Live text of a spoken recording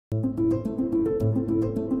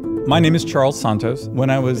My name is Charles Santos.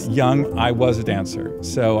 When I was young, I was a dancer.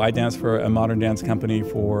 So I danced for a modern dance company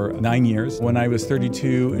for 9 years. When I was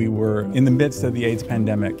 32, we were in the midst of the AIDS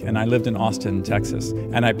pandemic, and I lived in Austin, Texas.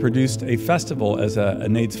 And I produced a festival as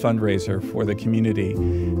an AIDS fundraiser for the community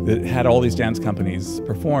that had all these dance companies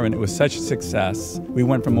perform, and it was such a success. We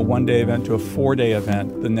went from a one-day event to a four-day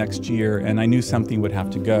event the next year, and I knew something would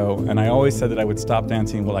have to go. And I always said that I would stop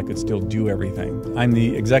dancing while I could still do everything. I'm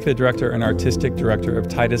the executive director and artistic director of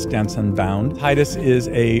TITAS UNBOUND. TITAS is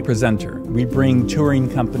a presenter. We bring touring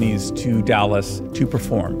companies to Dallas to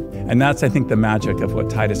perform. And that's, I think, the magic of what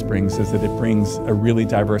TITAS brings, is that it brings a really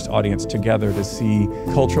diverse audience together to see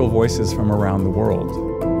cultural voices from around the world.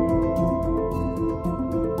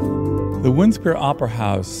 The Winspear Opera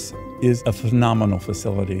House is a phenomenal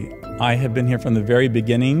facility. I have been here from the very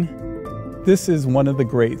beginning. This is one of the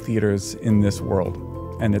great theaters in this world,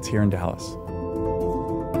 and it's here in Dallas.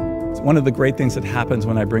 One of the great things that happens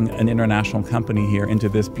when I bring an international company here into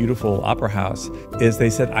this beautiful opera house is they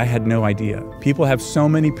said, I had no idea. People have so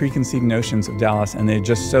many preconceived notions of Dallas, and they're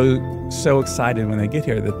just so excited when they get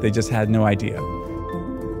here that they just had no idea.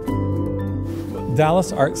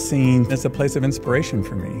 Dallas art scene is a place of inspiration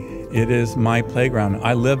for me. It is my playground.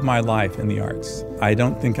 I live my life in the arts. I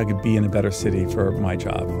don't think I could be in a better city for my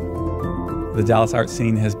job. The Dallas art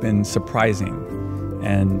scene has been surprising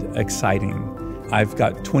and exciting. I've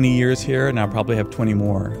got 20 years here, and I'll probably have 20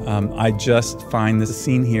 more. I just find this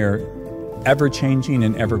scene here ever-changing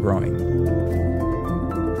and ever-growing.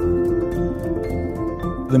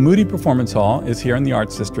 The Moody Performance Hall is here in the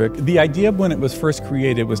Arts District. The idea when it was first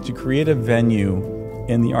created was to create a venue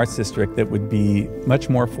in the Arts District that would be much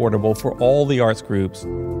more affordable for all the arts groups.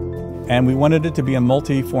 And we wanted it to be a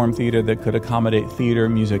multi-form theater that could accommodate theater,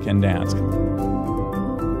 music, and dance.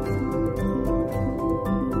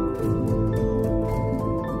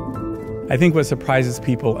 I think what surprises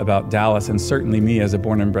people about Dallas, and certainly me as a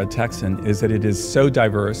born and bred Texan, is that it is so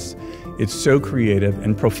diverse, it's so creative,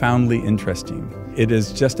 and profoundly interesting. It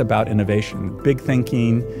is just about innovation, big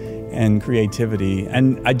thinking, and creativity.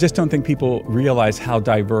 And I just don't think people realize how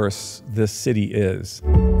diverse this city is.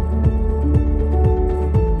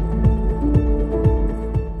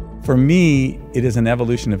 For me, it is an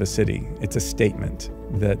evolution of a city. It's a statement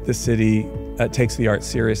that this city takes the arts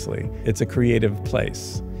seriously. It's a creative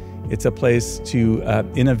place. It's a place to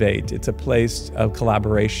innovate. It's a place of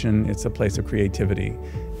collaboration. It's a place of creativity.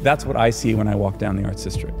 That's what I see when I walk down the Arts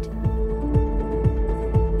District.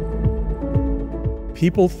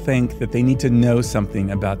 People think that they need to know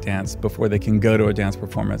something about dance before they can go to a dance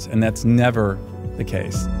performance, and that's never the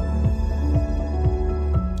case.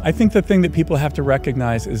 I think the thing that people have to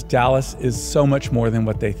recognize is Dallas is so much more than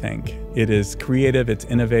what they think. It is creative, it's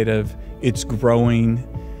innovative, it's growing,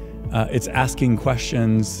 it's asking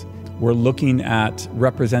questions. We're looking at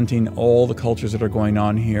representing all the cultures that are going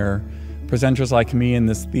on here. Presenters like me in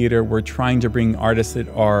this theater, we're trying to bring artists that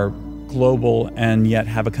are global and yet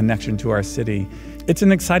have a connection to our city. It's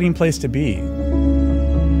an exciting place to be.